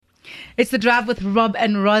It's The Drive with Rob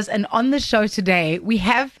and Roz, and on the show today, we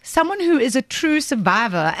have someone who is a true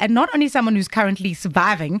survivor, and not only someone who's currently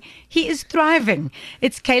surviving, he is thriving.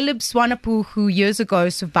 It's Caleb Swanepoel, who years ago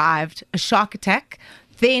survived a shark attack,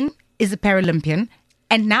 then is a Paralympian,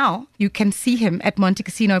 and now you can see him at Monte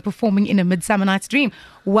Casino performing in A Midsummer Night's Dream.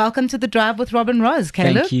 Welcome to The Drive with Rob and Roz,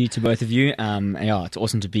 Caleb. Thank you to both of you. It's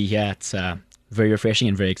awesome to be here. It's very refreshing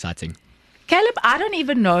and very exciting. Caleb, I don't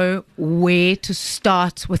even know where to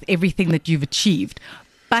start with everything that you've achieved,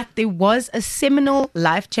 but there was a seminal,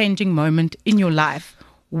 life-changing moment in your life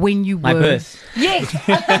when you My birth. Yes.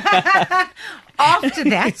 After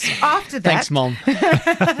that. Thanks, Mom.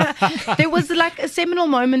 There was like a seminal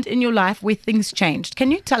moment in your life where things changed.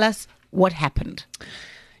 Can you tell us what happened?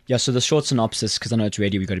 Yeah, so the short synopsis, because I know it's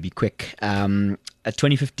radio, we've got to be quick. At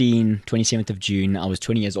 2015, 27th of June, I was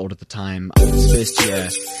 20 years old at the time. I was first year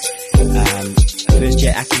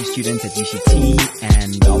acting student at UCT,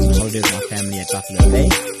 and I was on holiday with my family at Buffalo Bay,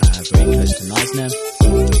 very close to Knysna.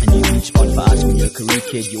 And you reach spot for us when you're a career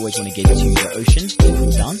kid, you always want to get to the ocean to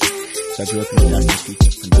cool down. So I grew up in the dusty streets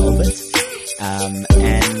of Prince Albert. And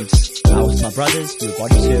I was with my brothers, we were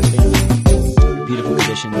body surfing, beautiful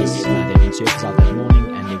conditions. There'd been surfers out that morning,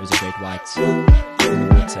 and there was a great white in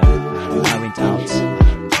the water. I went out,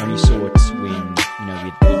 only saw it when,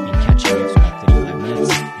 we'd been catching waves for about 35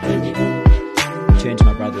 minutes, and we turned to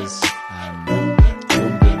my brothers,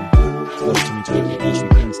 one being close to me to the beach. We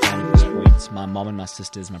couldn't stand at this point. My mom and my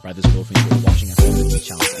sisters, my brother's girlfriend, were watching us from the beach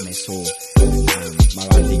house, and they saw my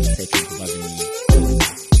right leg taken above me,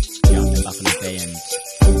 in Buffalo Bay, and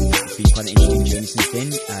it's been quite an interesting journey since then.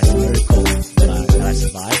 It's a miracle that I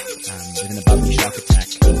survived. With an above-knee shark attack,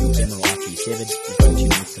 femoral artery severed. We've got 2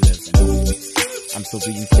 minutes to live, and I'm still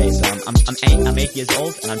breathing today. So I'm 8 years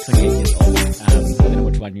old, and I'm 28 years old. I don't know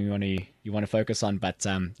which one you want to focus on, but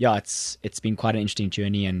it's been quite an interesting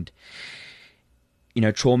journey, and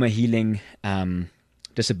trauma, healing,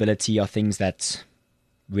 disability are things that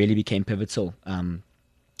really became pivotal in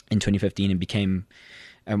 2015 and became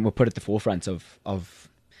were put at the forefront of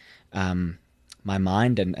my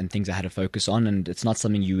mind and things I had to focus on. And it's not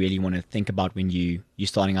something you really want to think about when you're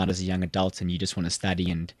starting out as a young adult and you just want to study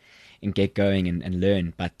and get going and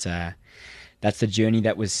learn. But that's the journey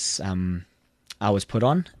that was I was put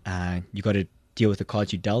on. You got to deal with the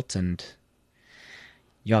cards you dealt, and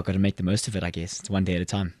I've got to make the most of it, I guess. It's one day at a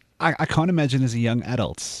time. I can't imagine as a young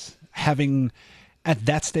adult having, at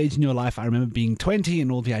that stage in your life, I remember being 20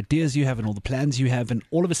 and all the ideas you have and all the plans you have, and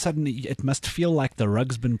all of a sudden it must feel like the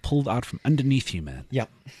rug's been pulled out from underneath you, man. Yeah,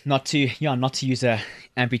 not to use a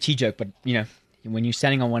amputee joke, but when you're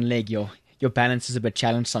standing on one leg, your balance is a bit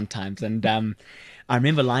challenged sometimes. And I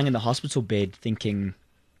remember lying in the hospital bed thinking,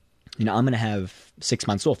 I'm going to have 6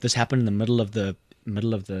 months off. This happened in the middle of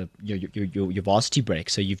your varsity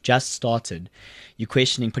break, so you've just started. You're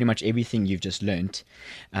questioning pretty much everything you've just learnt,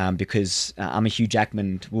 because I'm a Hugh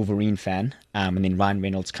Jackman Wolverine fan, and then Ryan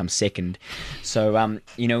Reynolds comes second. So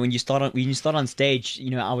when you start on stage,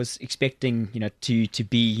 I was expecting to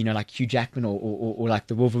be like Hugh Jackman or like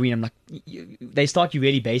the Wolverine. I'm like, they start you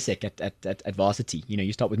really basic at varsity.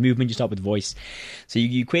 You start with movement, you start with voice, so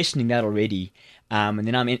you're questioning that already. And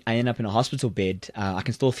then I end up in a hospital bed. I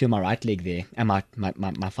can still feel my right leg there and my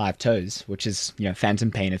 5 toes, which is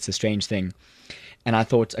phantom pain. It's a strange thing. And I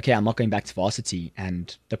thought, okay, I'm not going back to varsity.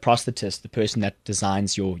 And the prosthetist, the person that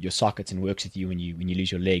designs your sockets and works with you when you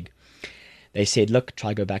lose your leg, they said, look,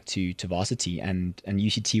 try go back to varsity. And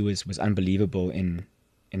UCT was unbelievable in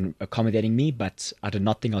accommodating me, but I did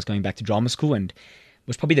not think I was going back to drama school, and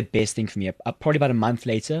was probably the best thing for me. Probably about a month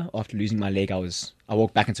later, after losing my leg, I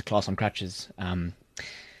walked back into class on crutches,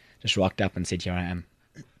 just rocked up and said, here I am.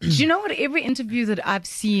 Do you know what? Every interview that I've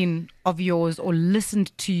seen of yours or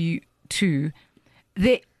listened to you to,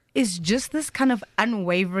 there is just this kind of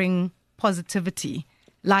unwavering positivity.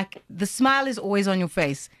 Like the smile is always on your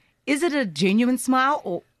face. Is it a genuine smile,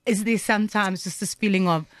 or is there sometimes just this feeling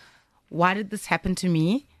of, why did this happen to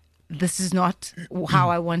me? This is not how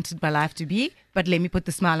I wanted my life to be, but let me put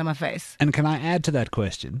the smile on my face. And can I add to that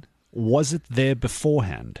question? Was it there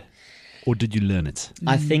beforehand, or did you learn it?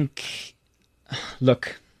 I think,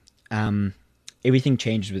 look, everything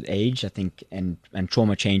changes with age, I think, and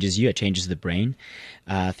trauma changes you. It changes the brain.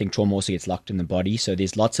 I think trauma also gets locked in the body. So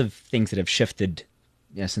there's lots of things that have shifted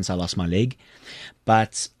since I lost my leg.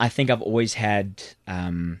 But I think I've always had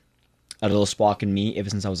a little spark in me ever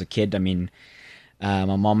since I was a kid. I mean,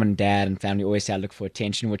 my mom and dad and family always say I look for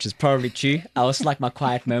attention, which is probably true. I also like my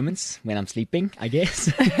quiet moments when I'm sleeping, I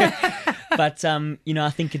guess. But, I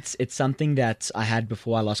think it's something that I had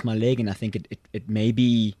before I lost my leg, and I think it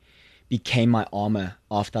maybe became my armor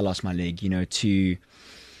after I lost my leg, to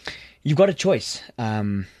you've got a choice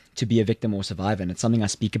to be a victim or survivor, and it's something I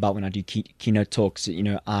speak about when I do keynote talks.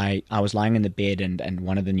 I was lying in the bed, and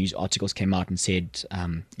one of the news articles came out and said,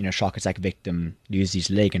 shark attack victim loses his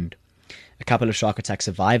leg, and a couple of shark attack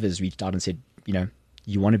survivors reached out and said,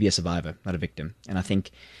 you want to be a survivor, not a victim. And I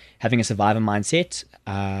think having a survivor mindset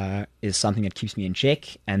is something that keeps me in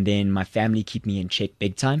check, and then my family keep me in check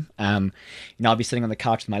big time. I'll be sitting on the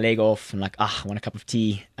couch with my leg off and like, I want a cup of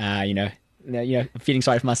tea, feeling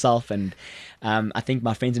sorry for myself. And I think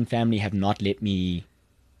my friends and family have not let me,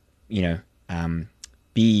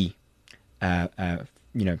 be,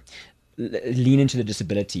 lean into the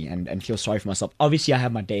disability and feel sorry for myself. Obviously, I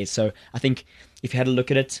have my days. So I think if you had a look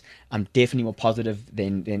at it, I'm definitely more positive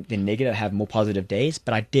than negative. I have more positive days,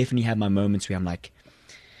 but I definitely have my moments where I'm like,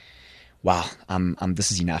 wow,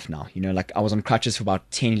 this is enough now. Like I was on crutches for about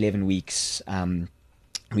 10, 11 weeks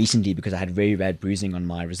recently because I had very bad bruising on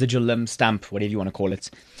my residual limb, stump, whatever you want to call it.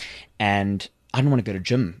 And I didn't want to go to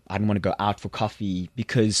gym. I didn't want to go out for coffee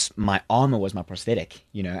because my armor was my prosthetic,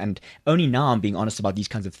 and only now I'm being honest about these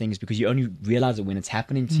kinds of things because you only realize it when it's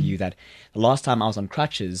happening to you. That the last time I was on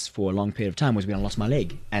crutches for a long period of time was when I lost my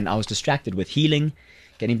leg, and I was distracted with healing,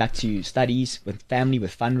 getting back to studies, with family,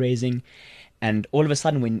 with fundraising. And all of a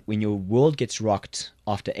sudden when your world gets rocked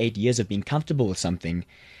after 8 years of being comfortable with something,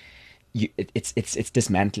 it's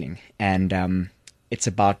dismantling. And it's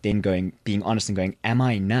about then being honest and going, am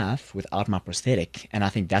I enough without my prosthetic? And I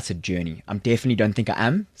think that's a journey. I definitely don't think I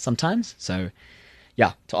am sometimes. So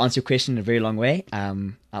yeah, to answer your question in a very long way,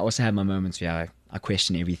 I also have my moments where I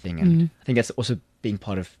question everything. And I think that's also being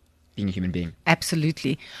part of being a human being.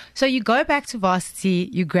 Absolutely. So you go back to varsity,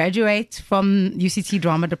 you graduate from UCT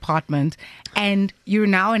drama department, and you're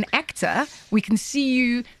now an actor. We can see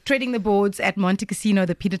you treading the boards at Monte Cassino,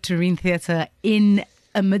 the Peter Turine Theatre in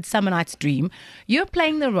A Midsummer Night's Dream. You're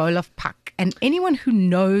playing the role of Puck, and anyone who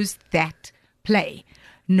knows that play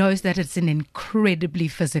knows that it's an incredibly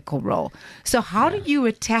physical role. So how do you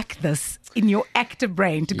attack this in your actor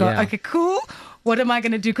brain to go, okay, cool, what am I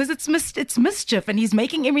going to do? Because it's mischief, and he's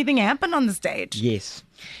making everything happen on the stage. Yes.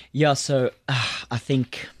 Yeah, so I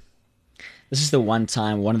think this is one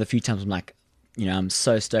of the few times I'm like, I'm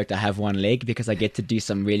so stoked I have one leg because I get to do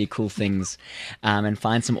some really cool things and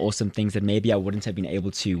find some awesome things that maybe I wouldn't have been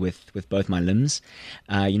able to with both my limbs.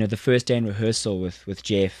 The first day in rehearsal with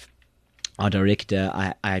Jeff, our director,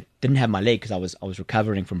 I didn't have my leg because I was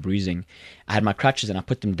recovering from bruising. I had my crutches and I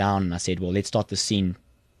put them down and I said, well, let's start the scene,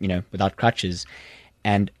 without crutches.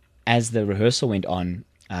 And as the rehearsal went on,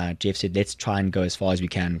 Jeff said, let's try and go as far as we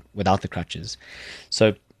can without the crutches.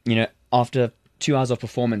 So, after 2 hours of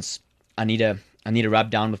performance, I need a rub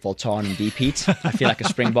down with Voltaren and deep heat. I feel like a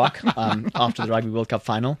springbok after the Rugby World Cup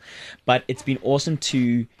final. But it's been awesome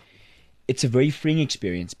it's a very freeing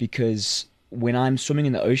experience because when I'm swimming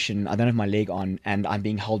in the ocean, I don't have my leg on and I'm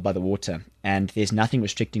being held by the water and there's nothing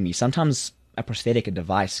restricting me. Sometimes a prosthetic, a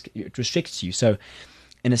device, it restricts you. So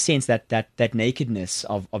in a sense, that nakedness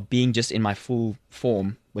of being just in my full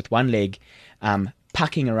form with one leg,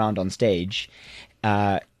 pucking around on stage,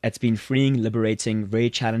 it's been freeing, liberating, very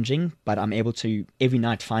challenging, but I'm able to every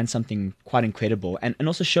night find something quite incredible and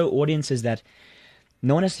also show audiences that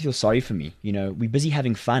no one has to feel sorry for me. We're busy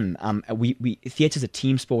having fun. Theatre's a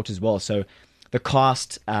team sport as well. So the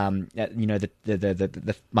cast, my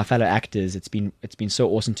fellow actors, it's been so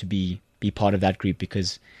awesome to be part of that group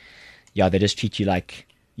because, they just treat you like,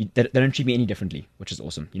 they don't treat me any differently, which is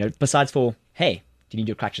awesome. Besides for, hey, do you need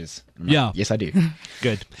your crutches? Like, yes, I do.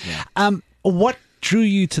 Good. Yeah. What drew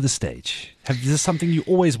you to the stage? Is this something you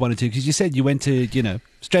always wanted to? Because you said you went to,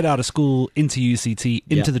 straight out of school into UCT,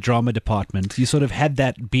 into the drama department. You sort of had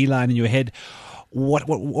that beeline in your head. What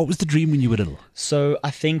was the dream when you were little? So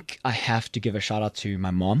I think I have to give a shout out to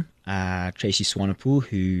my mom, Caleb Swanepoel,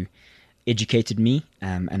 who educated me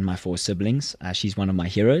and my 4 siblings. She's one of my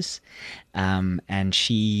heroes. And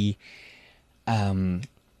she...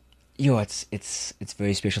 it's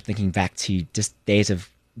very special thinking back to just days of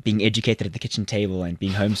being educated at the kitchen table and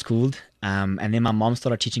being homeschooled. And then my mom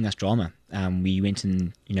started teaching us drama. We went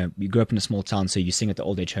and, we grew up in a small town, so you sing at the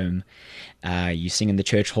old age home, you sing in the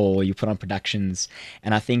church hall, you put on productions.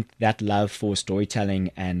 And I think that love for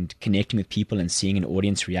storytelling and connecting with people and seeing an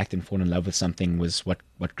audience react and fall in love with something was what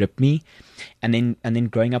gripped me. And then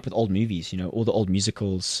growing up with old movies, all the old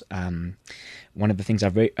musicals. One of the things I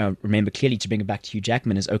remember clearly, to bring it back to Hugh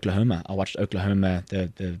Jackman, is Oklahoma. I watched Oklahoma,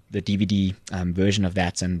 the DVD version of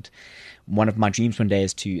that, and one of my dreams one day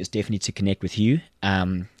is definitely to connect with Hugh.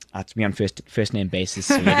 To be on first name basis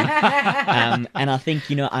already. And I think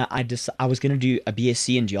I was going to do a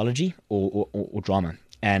BSc in geology or drama,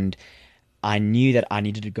 and I knew that I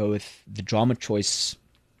needed to go with the drama choice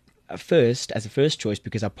first as a first choice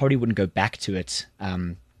because I probably wouldn't go back to it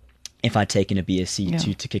if I'd taken a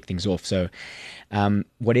BSc to kick things off. So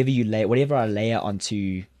whatever I layer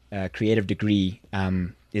onto a creative degree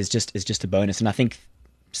is just a bonus. And I think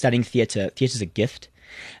studying theatre is a gift.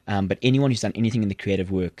 But anyone who's done anything in the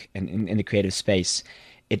creative work and in the creative space,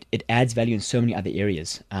 it adds value in so many other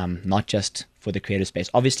areas, not just for the creative space.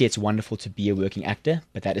 Obviously, it's wonderful to be a working actor,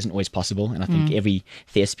 but that isn't always possible. And I think every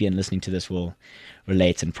thespian listening to this will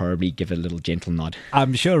relate and probably give a little gentle nod.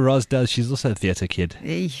 I'm sure Roz does. She's also a theatre kid.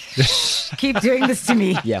 Keep doing this to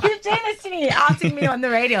me. Yeah. Keep doing this to me, outing me on the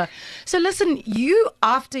radio. So listen, you,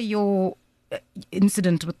 after your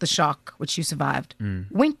incident with the shark, which you survived,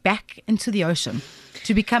 went back into the ocean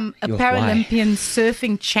to become a Paralympian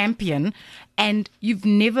surfing champion, and you've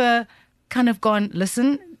never kind of gone,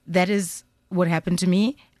 listen, that is what happened to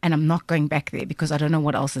me, and I'm not going back there because I don't know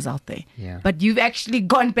what else is out there. Yeah. But you've actually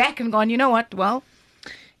gone back and gone, you know what, well.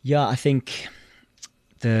 Yeah, I think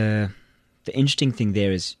the interesting thing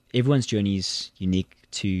there is everyone's journey is unique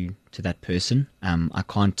to that person. I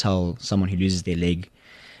can't tell someone who loses their leg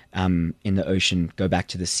in the ocean, go back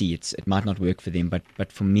to the sea. It might not work for them,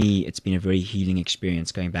 but for me, it's been a very healing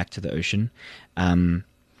experience going back to the ocean.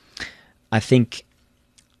 I think,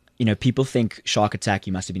 people think shark attack,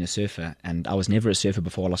 you must have been a surfer, and I was never a surfer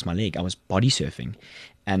before I lost my leg. I was body surfing,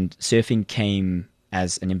 and surfing came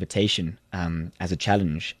as an invitation, as a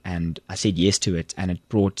challenge, and I said yes to it, and it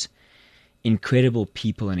brought incredible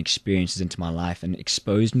people and experiences into my life and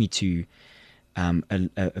exposed me to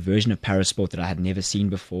a version of parasport that I had never seen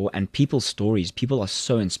before, and people's stories. People are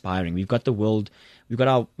so inspiring. We've got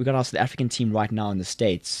our South African team right now in the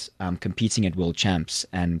States competing at world champs,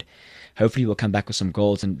 and hopefully we'll come back with some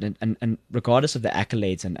goals. And regardless of the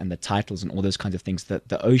accolades and the titles and all those kinds of things,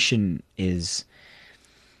 the ocean is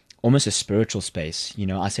almost a spiritual space.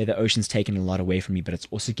 I say the ocean's taken a lot away from me, but it's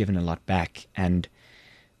also given a lot back. And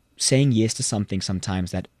saying yes to something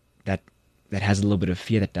sometimes that has a little bit of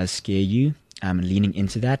fear, that does scare you, and leaning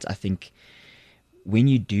into that, I think when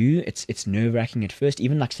you do, it's nerve-wracking at first.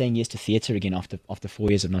 Even like saying yes to theatre again after 4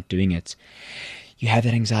 years of not doing it, you have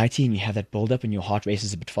that anxiety and you have that build-up and your heart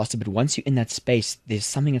races a bit faster. But once you're in that space, there's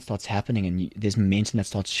something that starts happening, and there's momentum that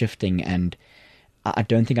starts shifting. And I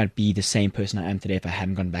don't think I'd be the same person I am today if I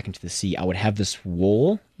hadn't gone back into the sea. I would have this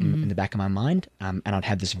wall in the back of my mind, and I'd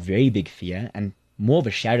have this very big fear and more of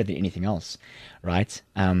a shadow than anything else, right?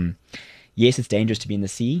 Yes, it's dangerous to be in the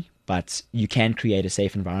sea, but you can create a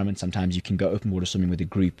safe environment. Sometimes you can go open water swimming with a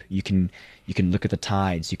group. You can look at the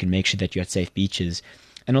tides. You can make sure that you're at safe beaches.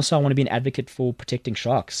 And also, I want to be an advocate for protecting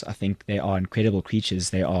sharks. I think they are incredible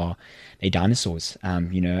creatures. They're dinosaurs,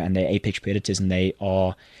 and they're apex predators, and they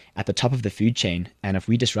are at the top of the food chain. And if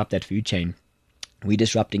we disrupt that food chain, we're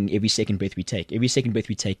disrupting every second breath we take. Every second breath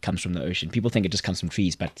we take comes from the ocean. People think it just comes from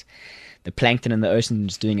trees, but the plankton in the ocean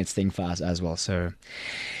is doing its thing for us as well. So,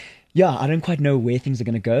 yeah, I don't quite know where things are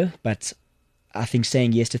going to go, but I think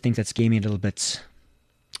saying yes to things that scare me a little bit,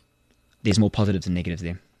 there's more positives than negatives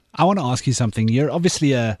there. I want to ask you something. You're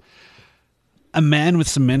obviously a man with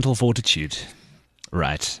some mental fortitude,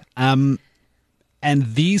 right? And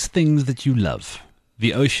these things that you love,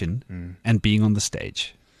 the ocean and being on the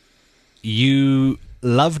stage, you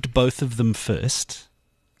loved both of them first,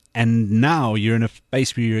 and now you're in a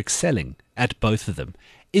space where you're excelling at both of them.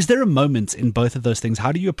 Is there a moment in both of those things?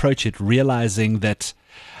 How do you approach it, realizing that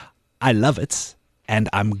I love it and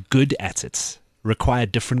I'm good at it, require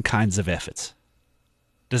different kinds of effort?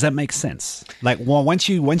 Does that make sense? Like, well, once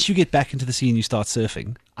you get back into the sea and you start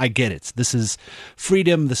surfing, I get it. This is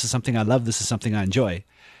freedom. This is something I love. This is something I enjoy.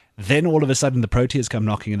 Then all of a sudden the Proteas come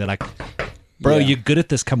knocking and they're like, bro, you're good at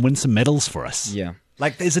this. Come win some medals for us. Yeah.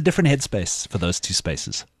 Like, there's a different headspace for those two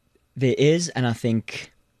spaces. There is, and I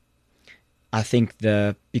think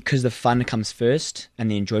because the fun comes first and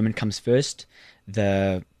the enjoyment comes first,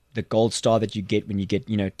 the gold star that you get when you get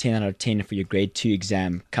 10 out of 10 for your grade 2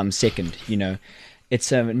 exam comes second.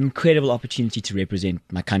 It's an incredible opportunity to represent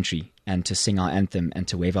my country and to sing our anthem and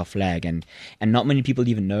to wave our flag, and not many people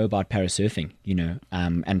even know about parasurfing,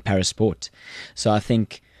 and parasport. So I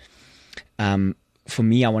think for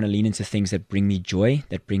me, I want to lean into things that bring me joy,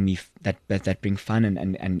 that bring me that bring fun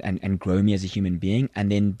and grow me as a human being. And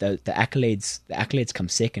then the accolades come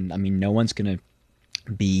second. I mean, no one's gonna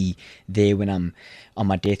be there when I'm on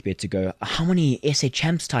my deathbed to go, how many SA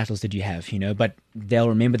Champs titles did you have? But they'll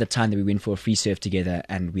remember the time that we went for a free surf together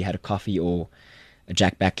and we had a coffee or a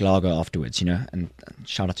Jack Black lager afterwards, and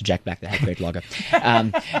shout out to Jack Black, they had great lager.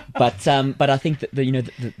 But I think that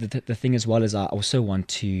the thing as well is I also want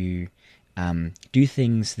to do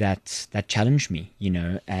things that challenge me,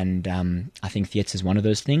 and I think theatre is one of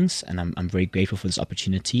those things, and I'm very grateful for this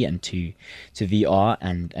opportunity, and to VR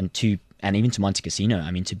and even to Monte Casino.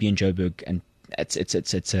 I mean, to be in Joburg, and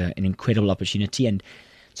it's an incredible opportunity, and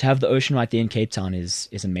to have the ocean right there in Cape Town is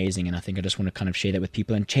amazing. And I think I just want to kind of share that with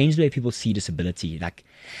people and change the way people see disability. Like,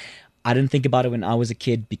 I didn't think about it when I was a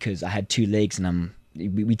kid because I had 2 legs, and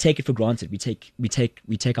we take it for granted. We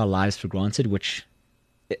take our lives for granted, which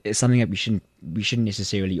is something that we shouldn't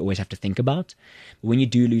necessarily always have to think about. But when you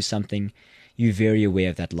do lose something, you're very aware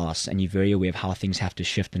of that loss, and you're very aware of how things have to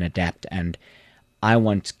shift and adapt. And I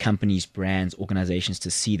want companies, brands, organizations to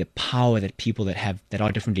see the power that people that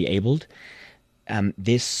are differently abled.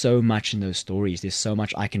 There's so much in those stories. There's so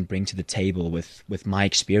much I can bring to the table with my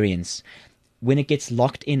experience. When it gets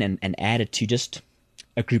locked in and added to just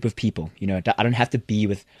a group of people, I don't have to be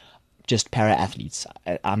with just para-athletes.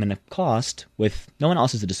 I'm in a cast with no one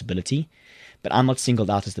else has a disability, but I'm not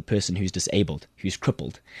singled out as the person who's disabled, who's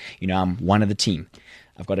crippled. I'm one of the team.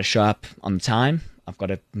 I've got to show up on time. I've got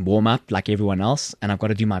to warm up like everyone else, and I've got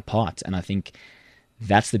to do my part. And I think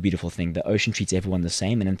that's the beautiful thing. The ocean treats everyone the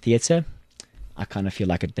same, and in theatre, I kind of feel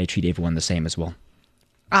like they treat everyone the same as well.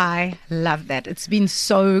 I love that. It's been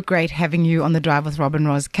so great having you on The Drive with Rob and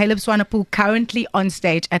Roz. Caleb Swanepoel currently on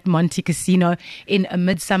stage at Monte Casino in A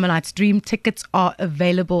Midsummer Night's Dream. Tickets are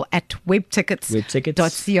available at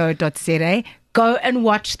webtickets.co.za. Go and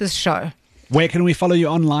watch this show. Where can we follow you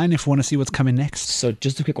online if we want to see what's coming next? So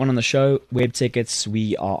just a quick one on the show. Web tickets,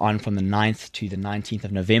 we are on from the 9th to the 19th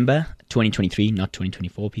of November, 2023, not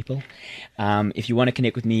 2024, people. If you want to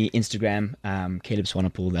connect with me, Instagram, Caleb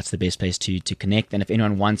Swanepoel, that's the best place to connect. And if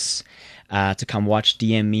anyone wants to come watch,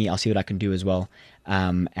 DM me. I'll see what I can do as well.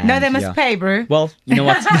 No, they must pay, bro. Well, you know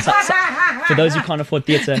what? For those who can't afford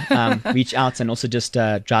theatre, reach out, and also just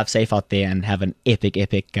drive safe out there and have an epic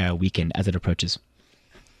weekend as it approaches.